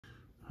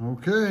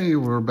Okay,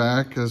 we're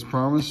back as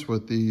promised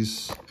with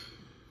these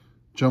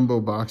jumbo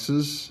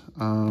boxes.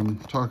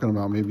 Talking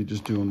about maybe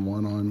just doing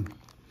one on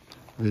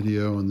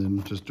video and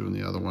then just doing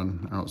the other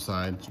one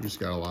outside. So we just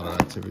got a lot of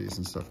activities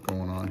and stuff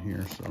going on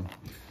here. So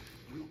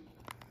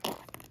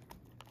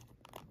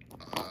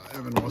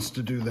Evan wants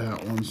to do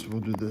that one, so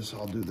we'll do this.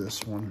 I'll do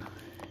this one.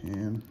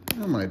 And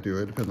I might do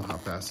it, depending on how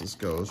fast this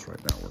goes. Right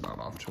now we're not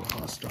off to a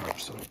hot start,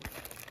 so.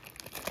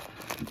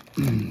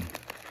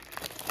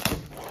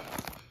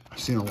 I've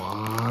seen a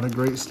lot of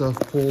great stuff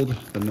pulled.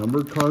 The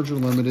numbered cards are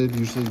limited.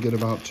 Usually you get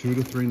about 2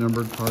 to 3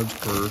 numbered cards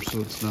per, so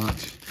it's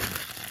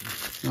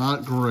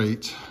not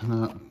great,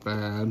 not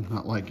bad,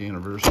 not like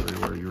Anniversary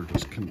where you're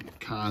just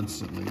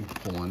constantly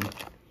pulling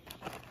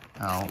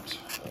out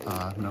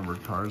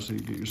numbered cards. So you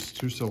get your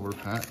 2 silver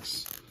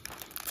packs.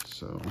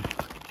 So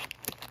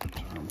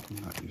I'm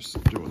not used to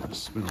doing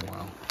this. It's been a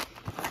while.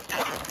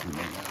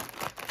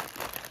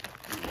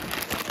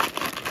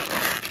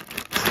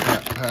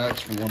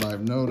 Packs, from what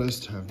I've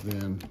noticed, have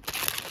been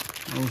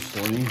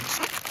mostly,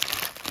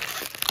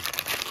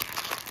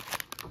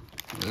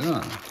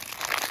 yeah.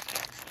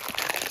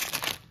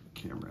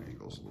 Camera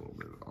angle's a little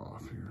bit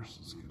off here, so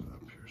let's get it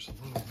up here just a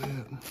little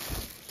bit.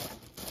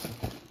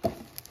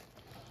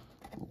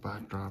 Little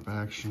backdrop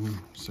action,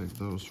 save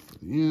those for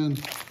the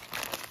end.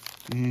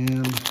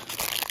 And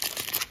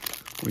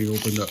we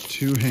opened up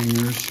 2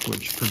 hangers,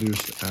 which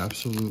produced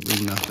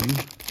absolutely nothing.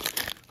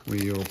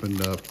 We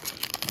opened up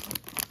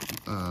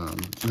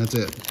that's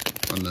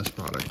it on this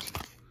product.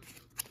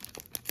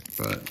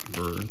 But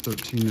for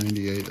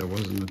 $13.98, that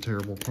wasn't a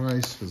terrible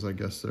price because I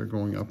guess they're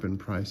going up in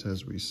price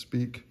as we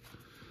speak.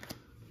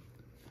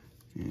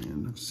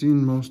 And I've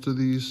seen most of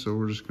these, so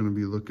we're just going to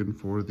be looking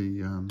for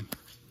the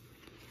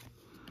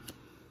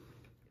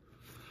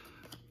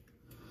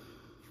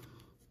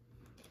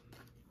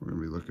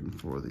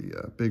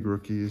big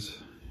rookies.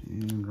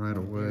 And right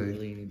away,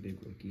 really any big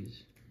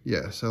rookies?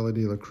 Yes,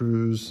 Elodie La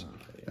Cruz,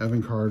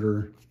 Evan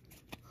Carter,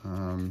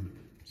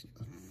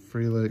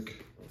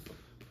 Frelick.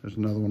 There's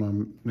another one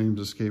I'm names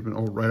escaping.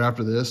 Oh, right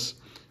after this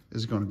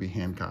is going to be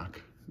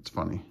Hancock. It's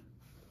funny.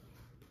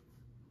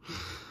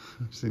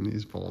 I've seen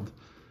these pulled.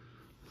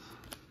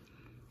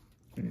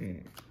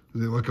 They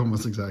look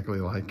almost exactly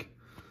alike.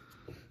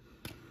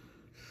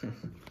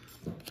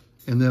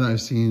 And then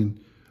I've seen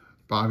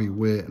Bobby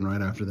Witt, and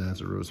right after that's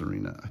a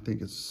Rosarina. I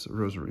think it's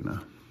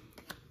Rosarina.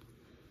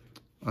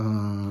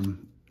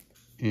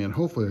 And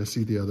hopefully I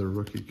see the other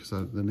rookie because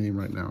the name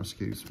right now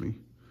escapes me.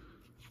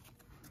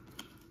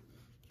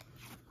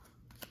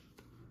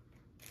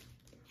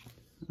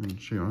 And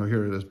oh,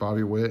 here it is,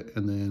 Bobby Witt,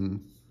 and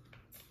then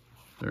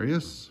there he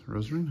is,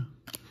 Rosarina.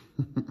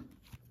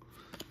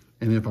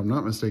 And if I'm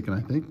not mistaken, I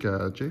think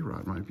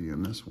J-Rod might be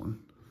in this one.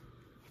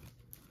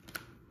 I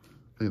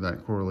think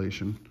that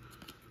correlation.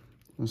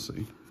 We'll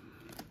see.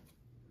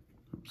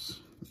 Oops,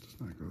 that does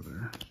not go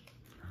there.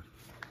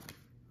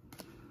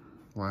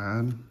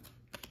 Vlad.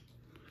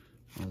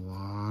 A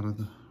lot of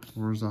the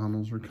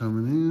horizontals are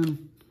coming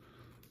in.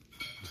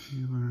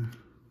 Taylor.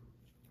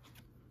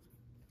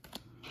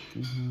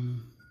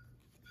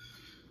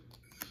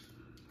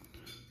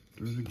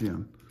 Do it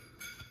again.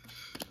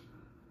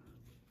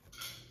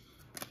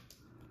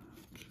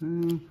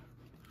 Okay.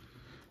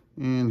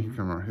 And here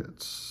come our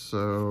hits.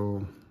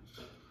 So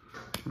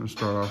I'm going to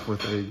start off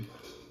with a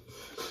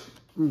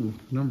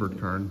numbered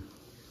card.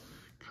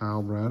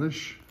 Kyle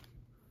Bradish.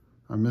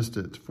 I missed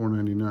it,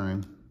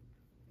 $4.99.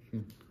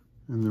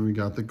 And then we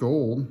got the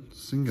gold,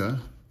 Singa,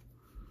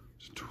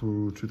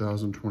 to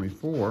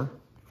 2024.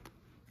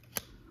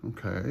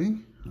 Okay,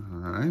 all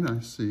right, I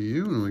see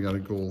you. And we got a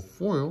gold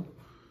foil,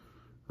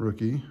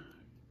 rookie,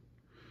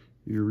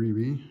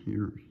 Uribe,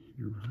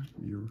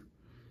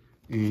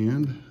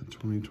 and a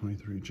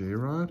 2023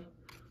 J-Rod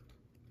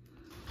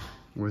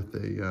with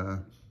a,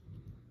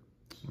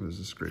 what is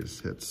this,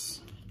 greatest hits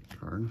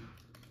card?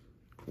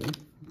 Cool,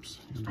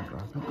 oops, and I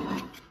drop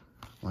it.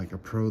 Like a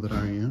pro that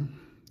I am.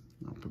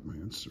 I'll put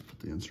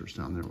the inserts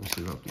down there. We'll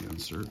save up the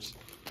inserts.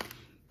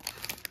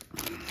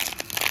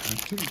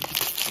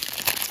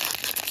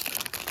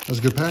 That's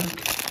a good pack,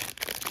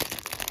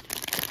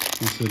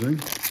 considering.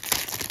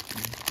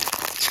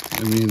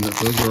 I mean,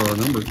 those are our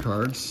numbered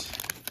cards.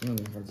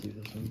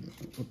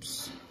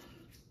 Oops.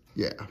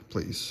 Yeah,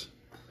 please.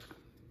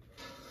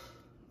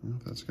 Well,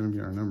 if that's going to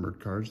be our numbered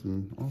cards,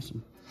 then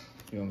awesome.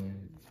 You want me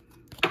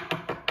to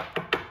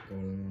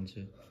golden one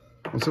too?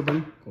 What's up,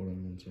 buddy?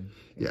 Golden one too.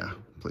 Yeah,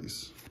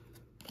 please.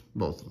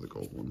 Both of the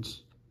gold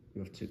ones.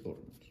 We have 2 gold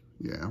ones.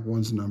 Yeah,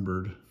 one's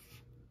numbered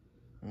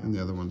and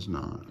the other one's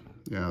not.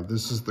 Yeah,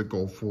 this is the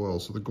gold foil.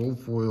 So the gold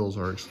foils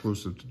are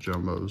exclusive to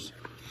jumbos.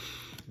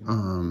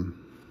 More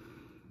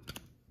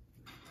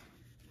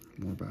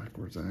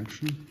backwards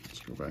action. Let's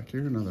go back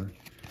here. Another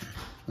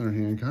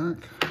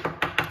Hancock.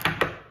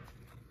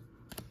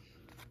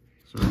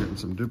 So we're getting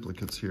some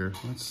duplicates here.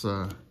 Let's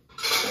okay.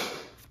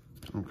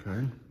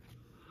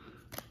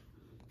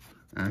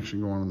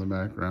 Action going on in the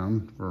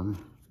background for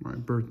my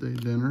birthday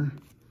dinner.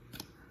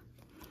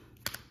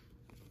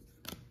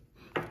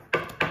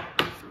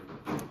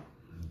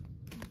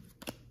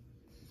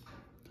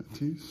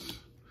 Tatis.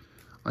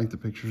 I like the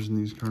pictures in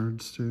these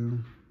cards too.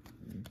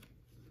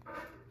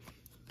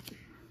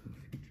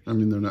 I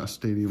mean, they're not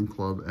Stadium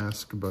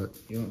Club-esque, but...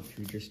 You want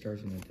Future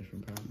Stars in a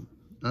different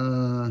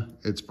pile?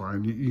 It's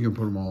fine. You can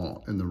put them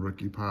all in the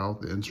rookie pile.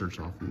 The inserts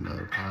off in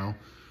another pile.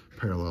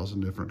 Parallels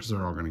and different, because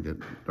they're all gonna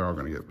get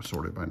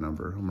sorted by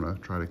number. I'm gonna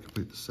try to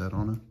complete the set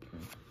on it.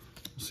 Okay.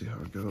 We'll see how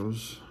it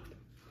goes.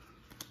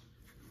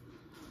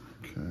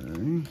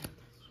 Okay.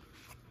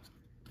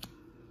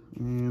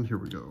 And here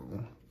we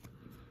go.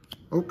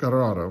 Oh, got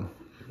our auto.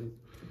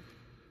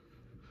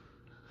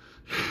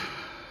 I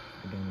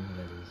don't know who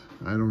that is.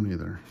 I don't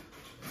either.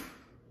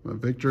 But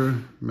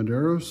Victor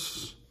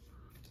Medeiros,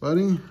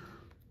 buddy, I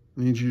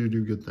need you to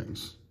do good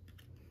things.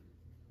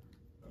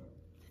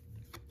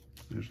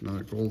 There's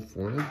another gold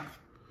foil.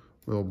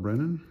 Will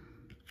Brennan.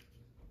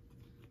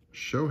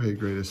 Shohei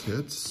Greatest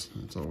Hits.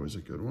 That's always a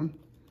good one.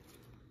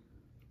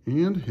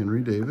 And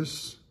Henry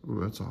Davis. Oh,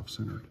 that's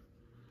off-centered.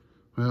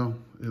 Well,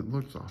 it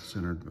looks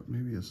off-centered, but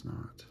maybe it's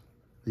not.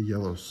 The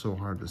yellow's so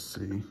hard to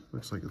see.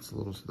 Looks like it's a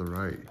little to the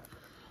right.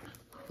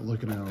 But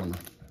looking at it on the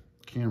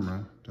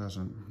camera,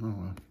 doesn't. Oh,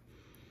 well.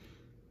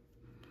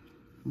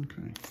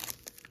 Okay.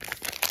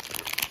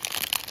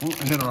 Well,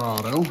 I hit our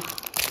auto.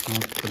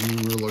 Not the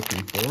name we're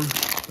looking for.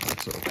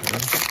 That's okay.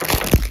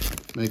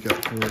 Make up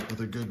for it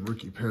with a good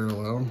rookie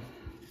parallel.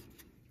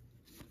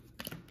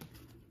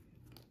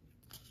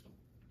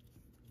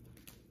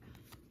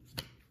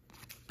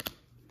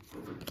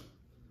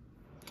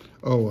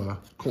 Oh,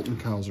 Colton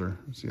Cowser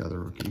is the other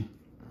rookie.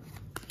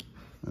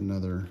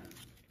 Another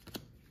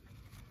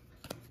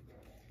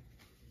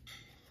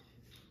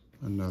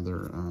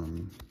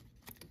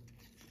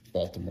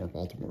Baltimore.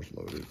 Baltimore's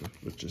loaded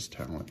with just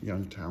talent,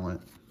 young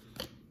talent.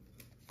 As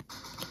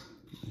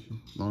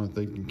long as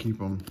they can keep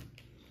them,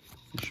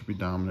 they should be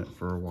dominant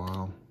for a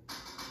while.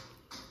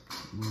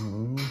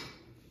 Whoa.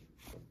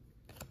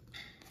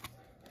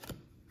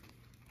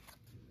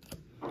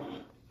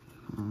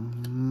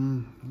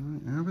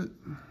 I have it.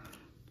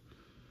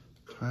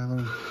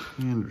 Tyler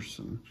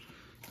Anderson.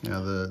 Yeah,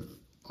 the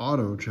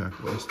auto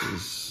checklist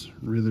is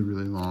really,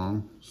 really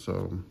long,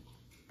 so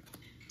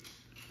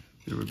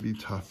it would be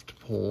tough to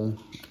pull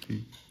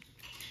a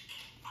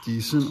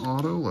decent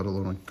auto, let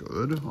alone a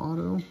good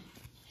auto.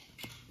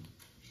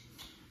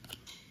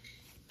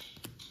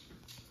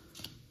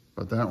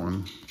 But that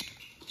one,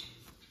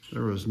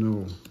 there was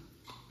no,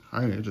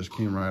 it just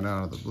came right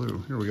out of the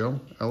blue. Here we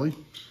go, Ellie.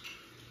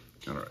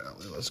 Got our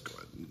Ellie, let's go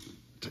ahead and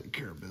take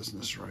care of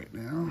business right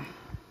now.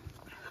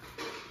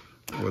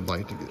 I would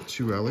like to get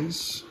 2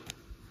 Ellies.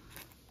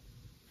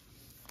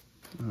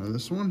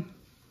 This one,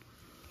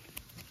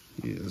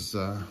 he is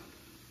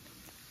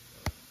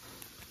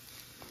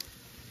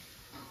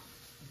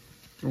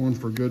going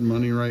for good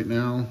money right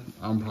now.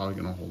 I'm probably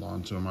gonna hold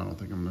on to him. I don't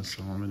think I'm gonna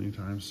sell him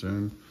anytime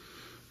soon.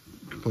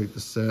 Complete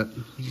the set.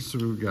 Let's see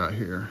what we got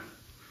here.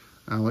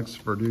 Alex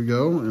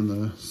Verdugo in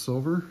the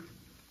silver,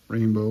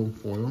 rainbow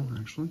foil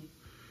actually.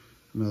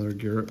 Another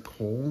Garrett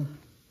Cole,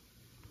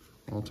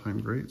 all-time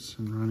greats,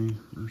 and Ronnie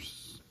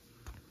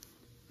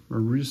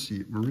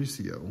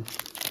Mauricio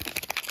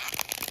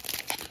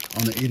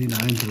on the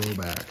 89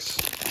 throwbacks.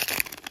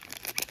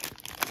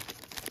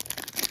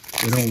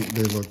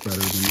 They look better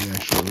than the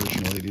actual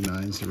original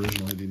 89s. The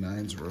original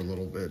 89s were a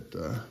little bit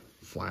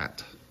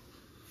flat.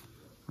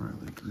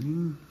 Riley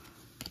Green.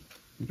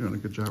 You're doing a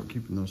good job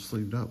keeping those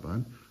sleeved up,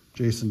 bud.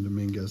 Jason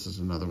Dominguez is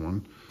another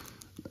one.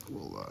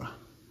 We'll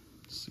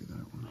see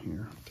that one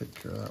here. Take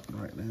care of that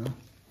one right now.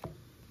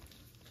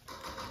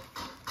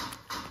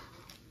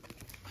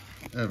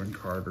 Evan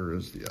Carter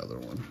is the other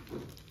one.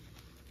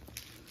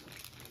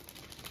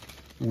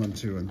 1,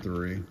 2, and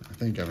 3. I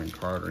think Evan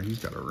Carter, he's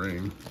got a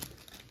ring.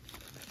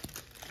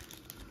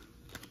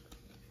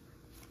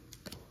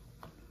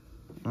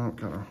 Oh,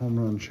 got our home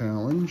run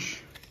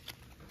challenge.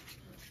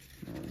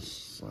 I'll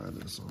slide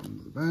this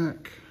onto the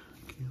back.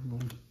 Campbell.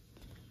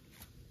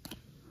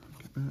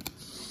 Get that.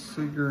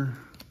 Seager.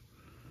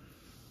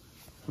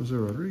 Jose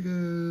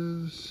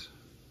Rodriguez.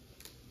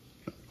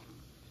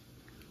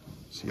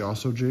 Is he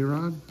also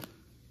J-Rod?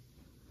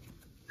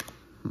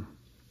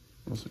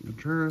 Wilson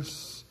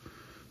Contreras.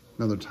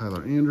 Another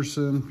Tyler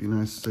Anderson. Be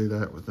nice to say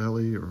that with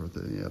Ellie or with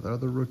the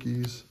other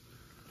rookies.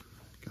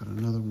 Got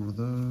another one of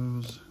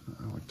those.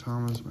 Alec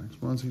Thomas, Max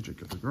Muncy,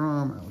 Jacob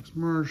deGrom, Alex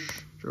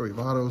Marsh, Joey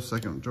Votto,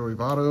 second Joey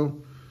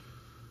Votto.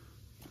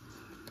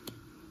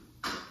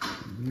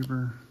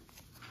 Bieber.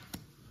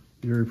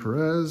 Yuri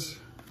Perez.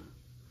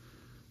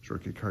 His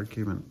rookie card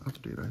came in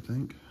update, I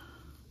think.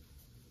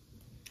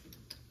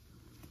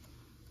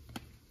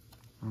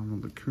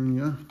 Ronald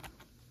Acuna,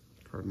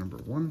 card number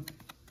 1.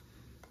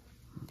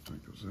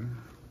 That goes there.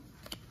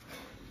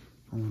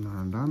 Juan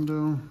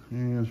Arredondo,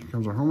 and here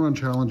comes our home run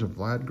challenge of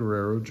Vlad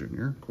Guerrero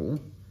Jr. Cool.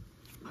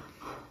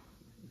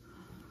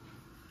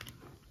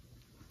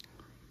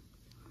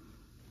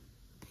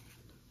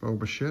 Bo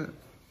Bichette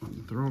on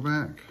the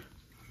throwback.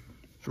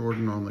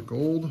 Jordan on the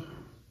gold.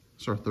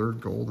 It's our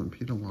 3rd gold, and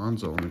Pete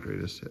Alonso on the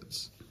greatest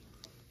hits.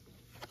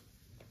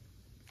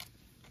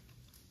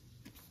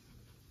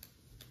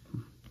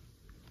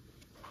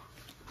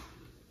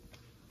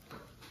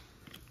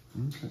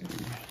 Okay.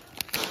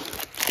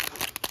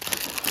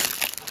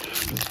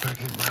 This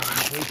pack is about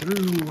halfway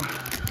through.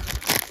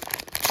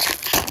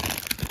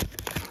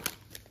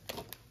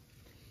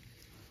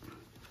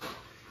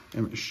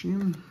 Emmett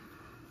Sheehan.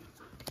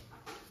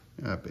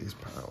 That base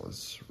pile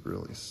is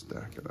really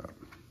stacking up.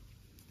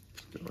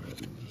 Let's go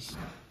ahead and just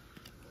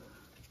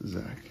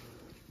Zach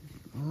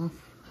off.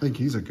 I think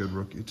he's a good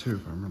rookie too,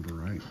 if I remember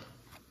right.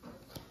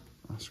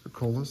 Oscar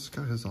Colas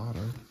got his auto.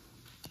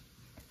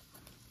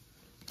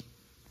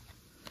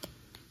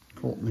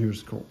 Colton,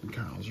 here's Colton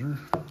Cowser.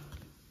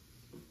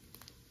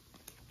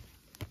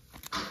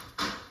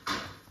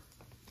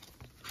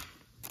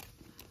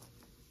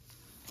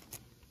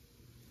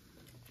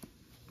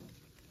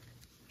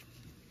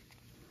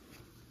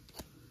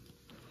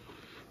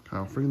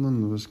 Kyle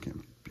Freeland, Louis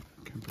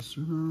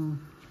Campasuno,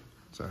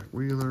 Zach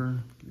Wheeler,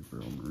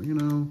 Gabriel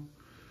Marino,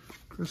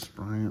 Chris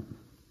Bryant,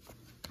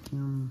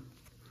 Tim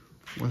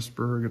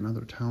Westberg,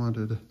 another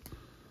talented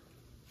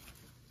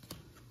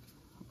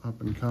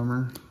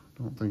up-and-comer.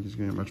 Don't think he's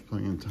going to get much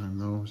playing time,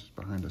 though. He's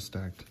behind a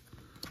stacked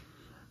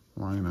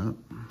lineup.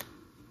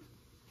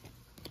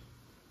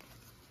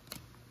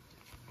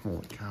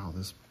 Holy cow,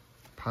 this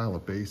pile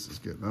of base is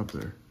getting up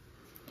there.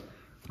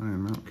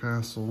 Ryan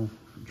Mountcastle,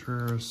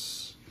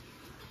 Contreras,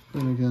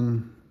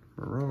 Finnegan,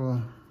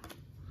 Baroa,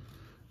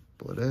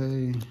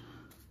 Blade,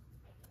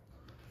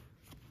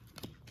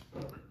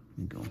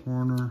 Nico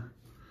Horner,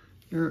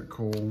 Garrett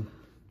Cole,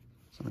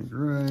 Sonny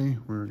Gray.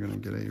 We're going to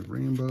get a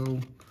rainbow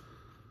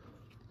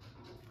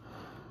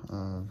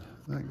of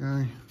that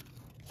guy.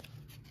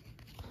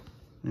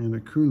 And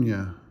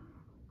Acuna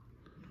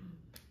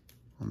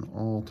on the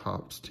all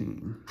tops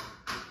team.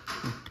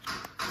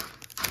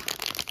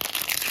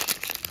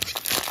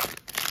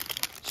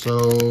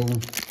 So,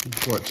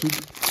 what,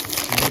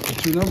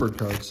 two numbered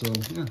cards, so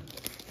yeah.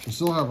 We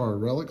still have our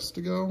relics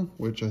to go,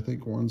 which I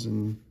think one's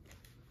in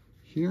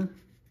here.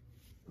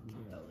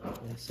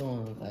 It's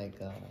on like.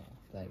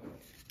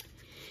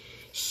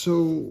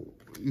 So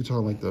you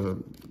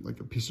talking like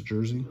a piece of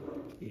jersey?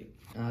 Yeah,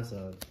 that's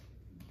a.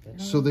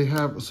 So they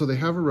have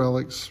a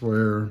relics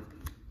where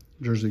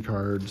jersey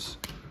cards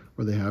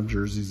where they have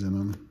jerseys in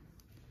them,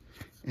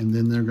 and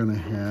then they're gonna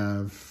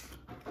have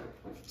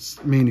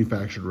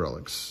manufactured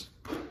relics.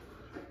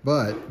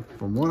 But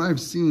from what I've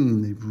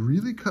seen, they've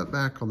really cut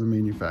back on the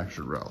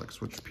manufactured relics,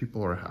 which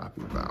people are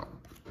happy about.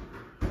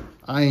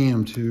 I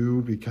am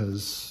too,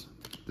 because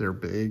they're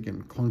big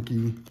and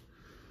clunky.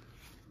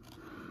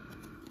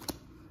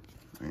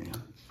 Man,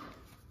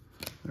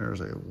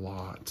 there's a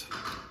lot.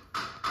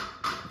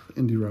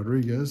 Indy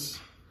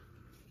Rodriguez.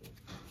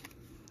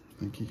 I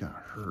think he got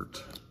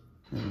hurt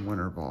in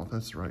winter ball.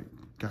 That's the right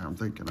guy I'm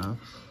thinking of.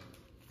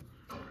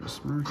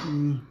 Chris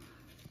Murphy.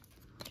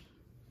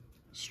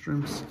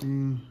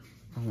 Strimsky,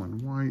 Owen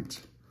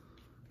White.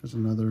 There's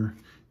another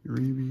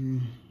Uribe.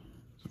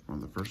 This is one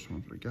of the first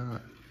ones we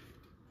got.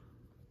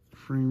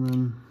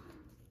 Freeman,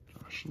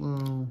 Josh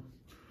Lowe,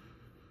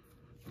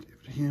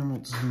 David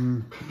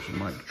Hamilton. There's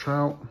Mike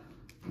Trout,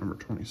 number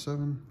 27.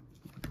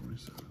 Number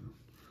 27.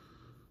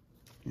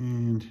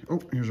 And,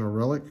 oh, here's our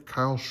relic,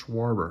 Kyle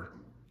Schwarber.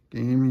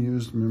 Game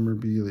used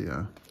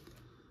memorabilia.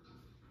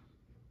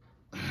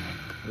 I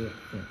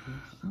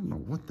don't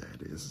know what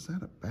that is. Is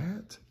that a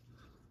bat?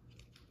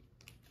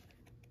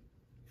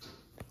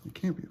 It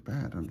can't be a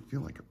bat. It doesn't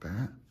feel like a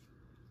bat.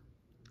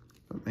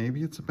 But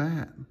maybe it's a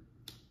bat.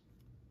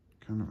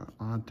 Kind of an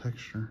odd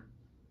texture.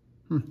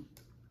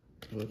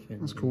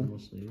 That's cool.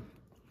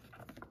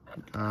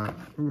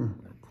 Ooh,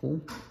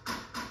 cool.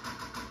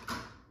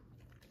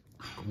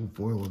 Cool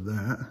foil of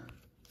that.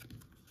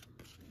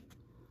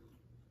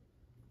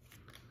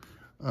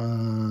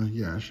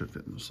 Yeah, it should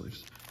fit in the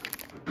sleeves.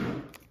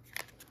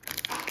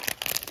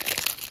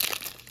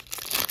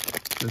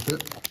 Should it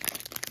fit?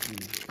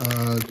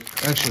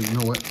 Actually, you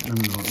know what? No,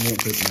 it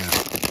won't fit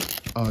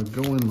now.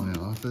 Go in my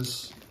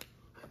office,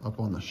 up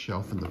on the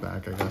shelf in the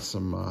back. I got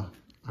some, I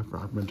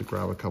meant to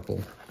grab a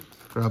couple.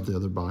 Grab the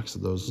other box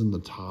of those in the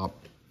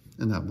top,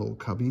 in that little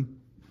cubby. You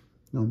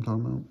know what I'm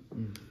talking about?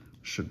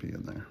 Should be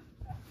in there.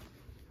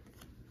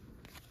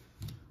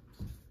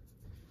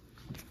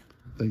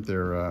 I think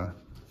they're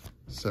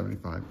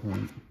 75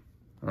 point,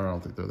 or I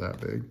don't think they're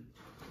that big.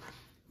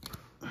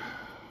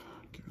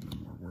 Giving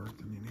him more work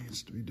than he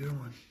needs to be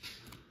doing.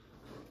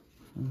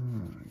 All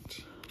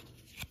right.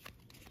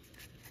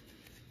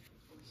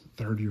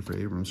 Third year for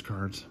Abrams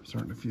cards. I'm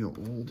starting to feel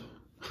old.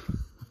 I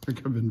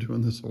think I've been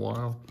doing this a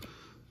while.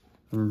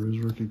 I remember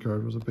his rookie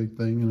card was a big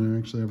thing, and I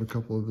actually have a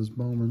couple of his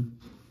Bowman.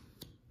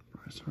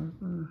 Bryce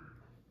Harper.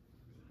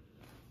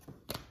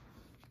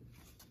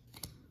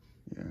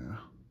 Yeah.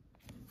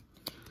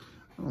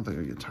 I don't think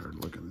I get tired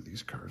of looking at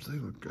these cards. They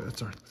look good.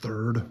 It's our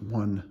third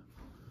one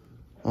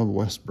of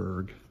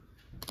Westberg.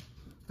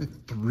 I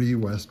think 3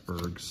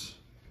 Westbergs.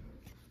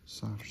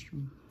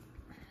 Softstrom.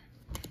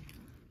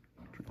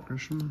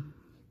 Grisham.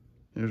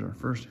 Here's our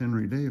first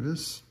Henry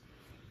Davis.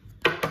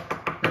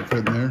 That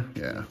fit in there?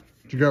 Yeah.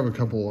 Did you grab a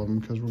couple of them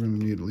because we're going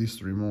to need at least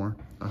 3 more.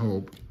 I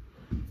hope.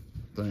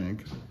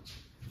 Thanks,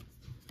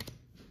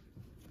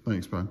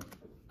 bud.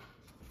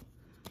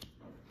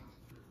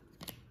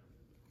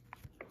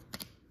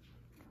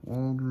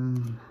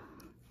 Waldron.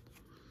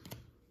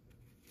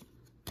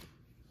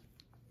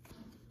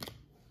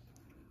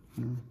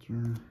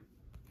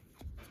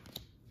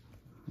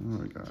 What do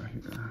we got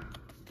here?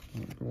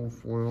 Gold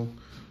foil,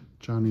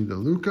 Johnny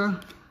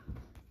DeLuca,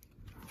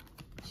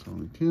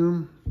 Sonny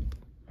Kim,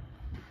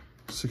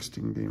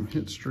 16 game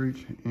hit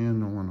streak,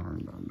 and Nolan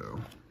Arenado.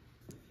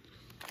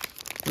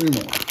 3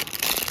 more.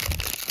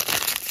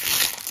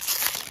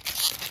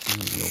 I'm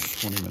gonna be over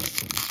 20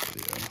 minutes in this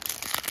video.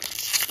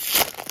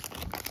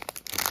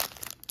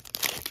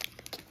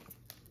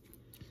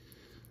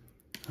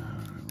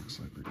 Looks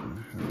like we're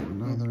gonna have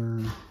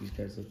another. These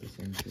guys look the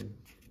same too.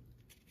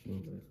 A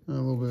little bit. A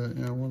little bit,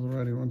 yeah. One's a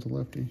righty, one's a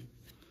lefty.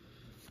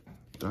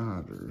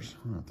 Dodgers.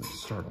 I'm gonna have to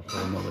start a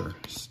whole nother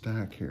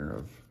stack here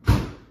of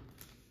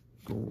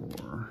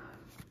Gore.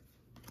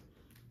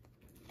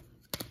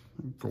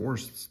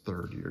 Gore's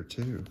third year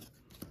too.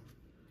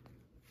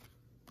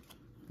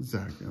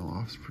 Zach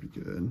Geloff's pretty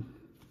good.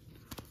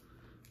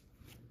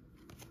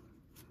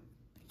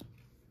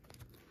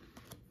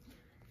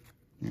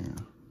 Yeah.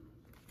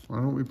 Why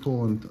don't we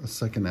pull in a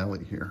second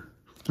Ellie here?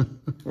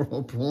 We're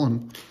all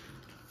pulling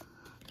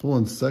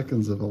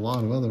seconds of a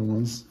lot of other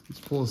ones.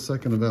 Let's pull a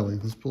second of Ellie.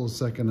 Let's pull a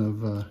second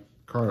of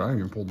Carter. I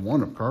even pulled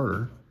one of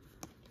Carter.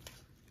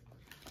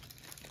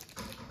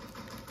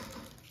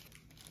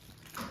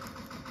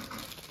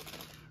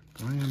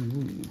 Brian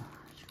Wu.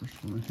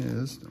 First one of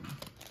his.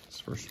 This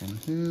first one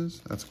of his.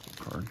 That's a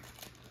cool card.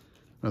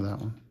 Oh, that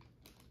one.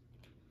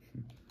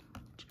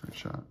 It's a great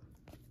shot.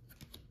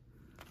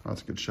 Oh,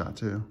 that's a good shot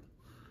too.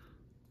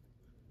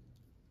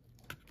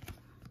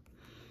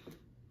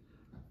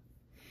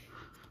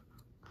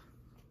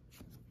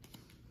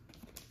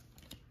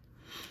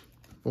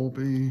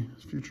 Volpe,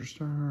 Future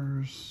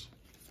Stars.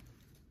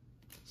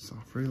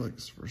 South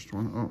Frelick's first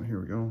one. Oh, here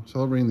we go.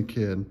 Celebrating the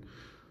kid.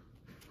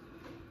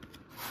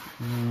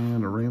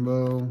 And a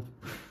rainbow.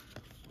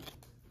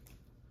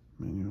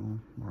 Manuel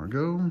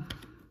Margot.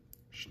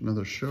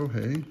 Another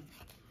Shohei.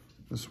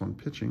 This one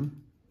pitching.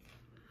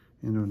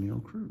 And O'Neal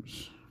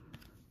Cruz.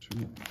 2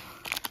 more.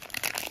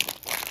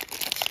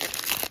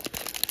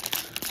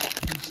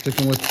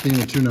 Sticking with the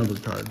theme of 2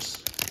 numbered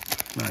cards.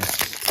 Nice.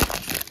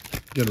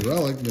 Get a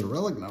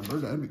relic number,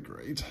 that'd be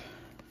great.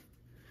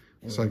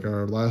 Looks like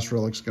our last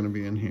relic's gonna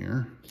be in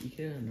here. You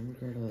get a number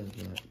card out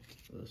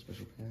of a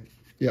special pack?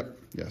 Yep,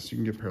 yes, you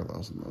can get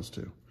parallels in those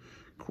too.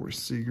 Corey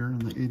Seager in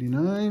the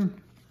 89.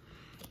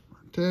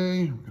 Marte,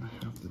 I'm gonna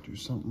have to do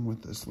something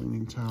with this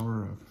Leaning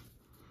Tower of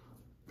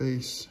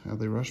base.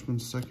 Adley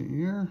Rushman's second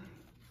year.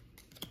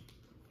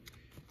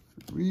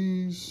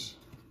 Ruiz,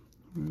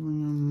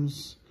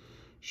 Williams,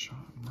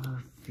 Sean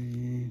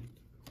Murphy,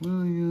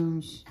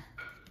 Williams,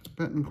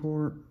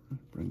 Betancourt,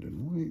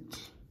 Brendan White,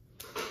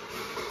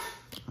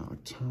 Alec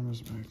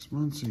Thomas, Max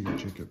Muncy,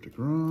 Jacob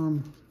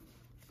deGrom,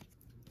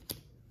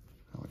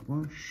 Alec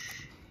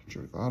Marsh,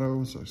 Joey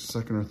Votto, so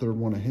second or third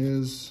one of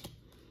his,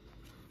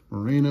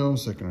 Moreno,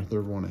 second or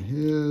third one of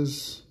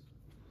his,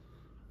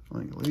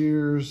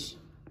 Langoliers,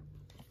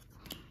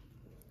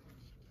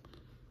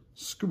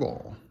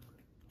 Skubal,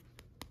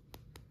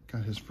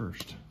 got his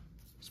first,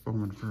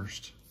 Bowman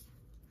first,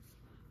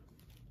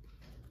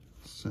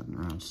 sitting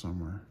around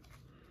somewhere.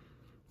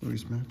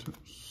 Luis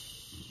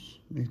Matos,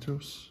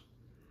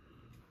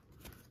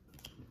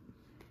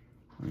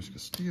 Luis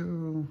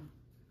Castillo,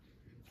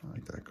 I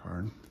like that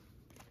card.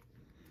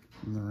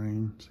 In the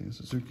rain, Seiya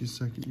Suzuki's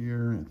second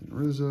year, Anthony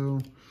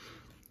Rizzo.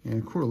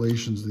 And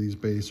correlations of these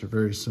base are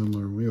very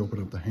similar. We open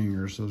up the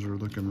hangers, those are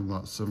looking a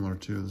lot similar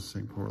to the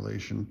same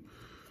correlation.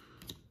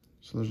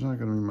 So there's not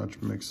gonna be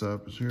much mix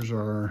up. So here's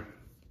our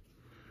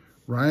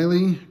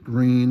Riley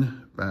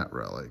Green Bat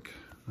Relic,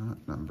 not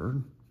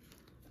numbered.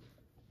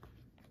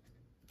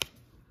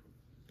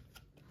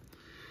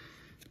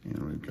 And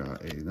we've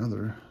got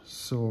another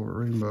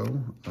silver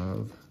rainbow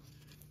of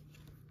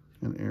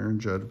an Aaron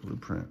Judge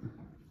blueprint.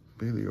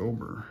 Bailey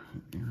Ober,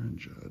 Aaron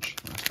Judge.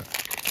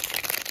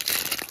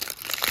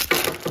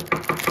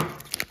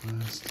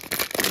 Last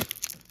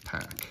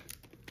pack.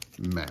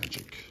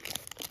 Magic.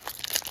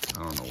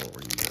 I don't know what we're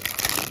gonna get.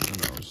 Who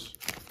knows?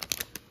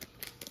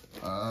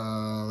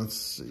 Let's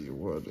see,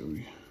 what do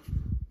we...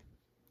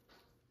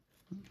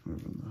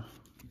 Moving the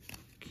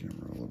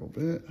camera a little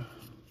bit.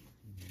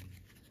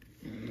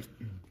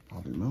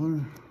 Bobby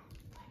Miller,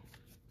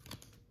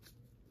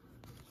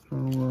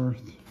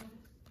 Cronenworth,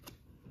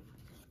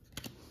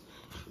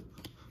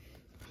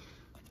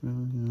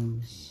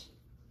 Williams,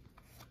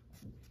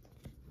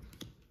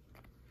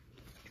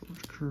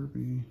 George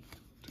Kirby,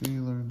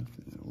 Taylor,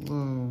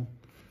 Lowe,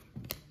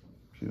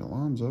 Pete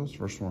Alonso's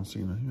first one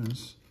seen of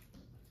his.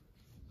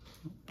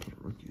 Put a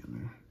rookie in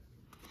there.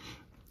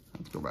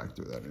 Let's go back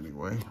through that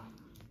anyway.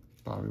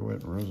 Bobby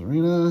Witt and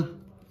Rosarina.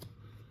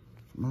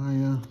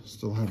 Maya,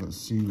 still haven't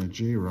seen a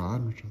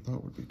J-Rod, which I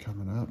thought would be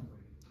coming up.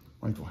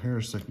 Michael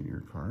Harris, second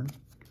year card.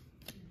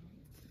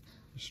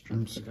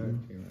 Strimsky.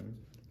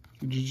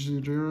 Did you see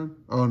a J-Rod?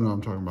 Oh no,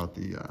 I'm talking about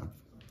the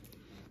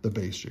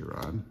base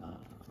J-Rod.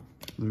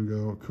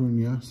 Lugo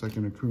Acuna,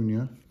 second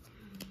Acuna.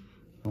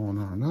 Nolan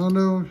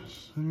Arenado,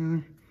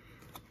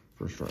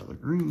 First Riley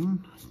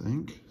Green, I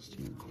think.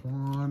 Steven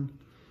Kwan.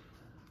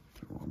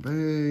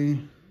 Bay.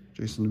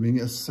 Jason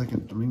Dominguez,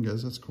 second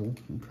Dominguez. That's cool.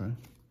 Okay.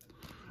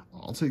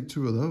 I'll take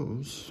 2 of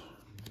those.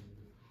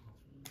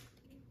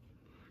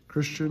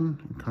 Christian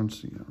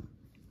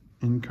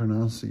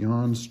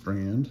Encarnacion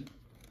Strand.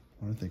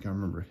 I think I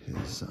remember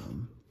his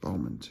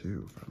Bowman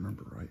too, if I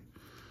remember right.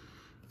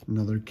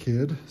 Another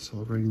kid,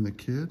 celebrating the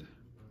kid.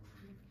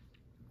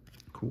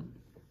 Cool.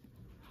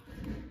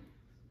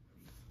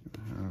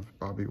 I have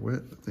Bobby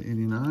Witt at the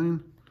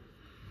 89.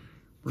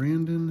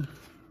 Brandon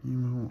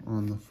Emo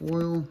on the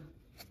foil.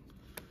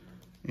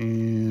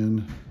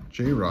 And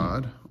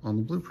J-Rod on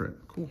the blueprint.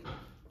 Cool.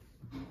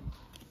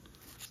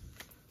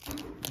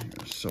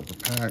 There's silver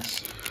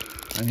packs.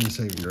 I need a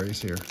saving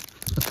grace here.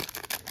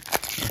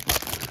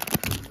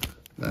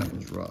 That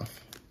was rough.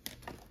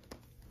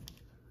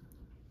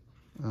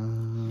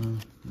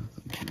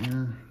 Nothing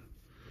here.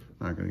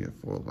 Not gonna get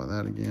foiled by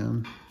that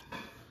again.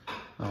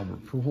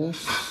 Albert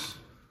Pujols,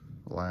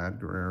 Vlad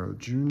Guerrero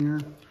Jr.,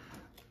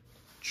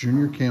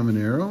 Junior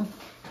Caminero,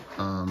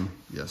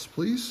 yes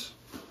please,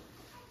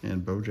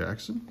 and Bo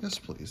Jackson, yes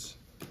please.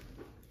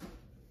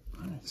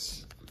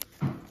 Nice,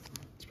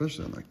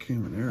 especially on that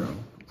Caminero.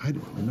 I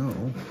didn't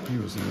know he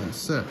was in that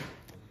set.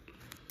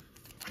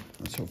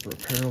 Let's hope for a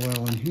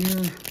parallel in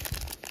here.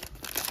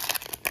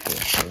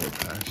 Silver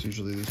packs.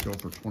 Usually these go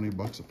for 20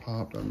 bucks a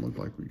pop. Doesn't look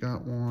like we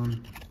got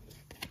one.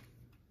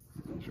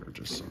 These are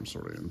just some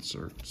sort of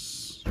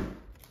inserts.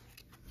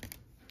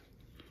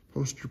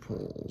 Poster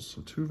polls.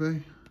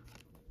 Altuve.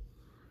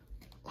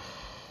 Oh.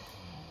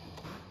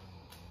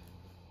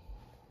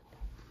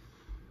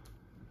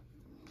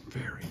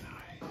 Very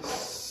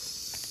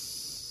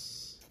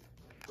nice.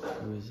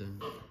 Who is it?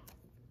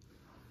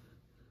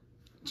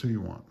 So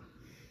you want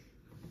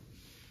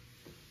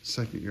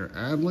second year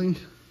Adley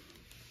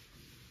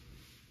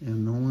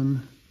and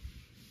Nolan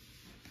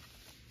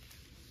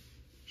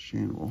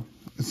Shanwell.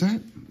 Is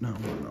that? No,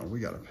 we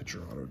got a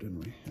pitcher auto, didn't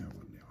we? Yeah, it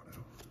wasn't the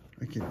auto.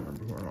 I can't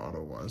remember who our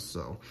auto was.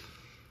 So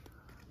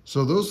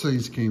those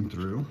things came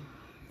through.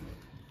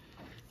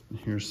 And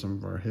here's some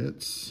of our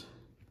hits.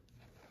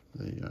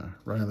 The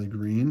Riley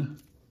Green,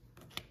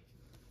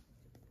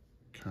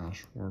 Kyle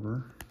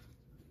Schwarber.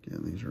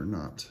 Again, these are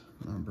not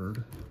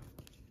numbered.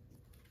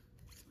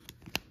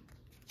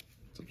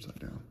 It's upside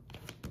down.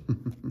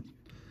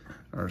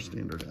 Our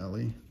standard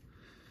Ellie.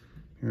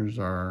 Here's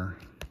our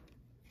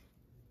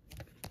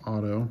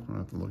auto. I'll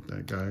have to look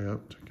that guy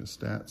up, check his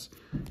stats.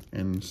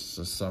 And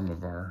some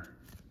of our,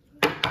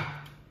 we'll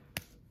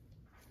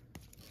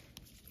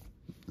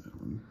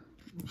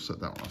set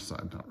that one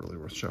aside, not really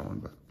worth showing,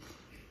 but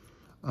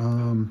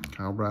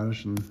Kyle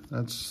Bradish, and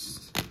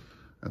that's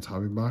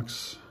Hobby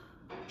Box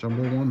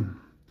Jumbo 1.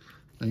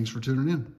 Thanks for tuning in.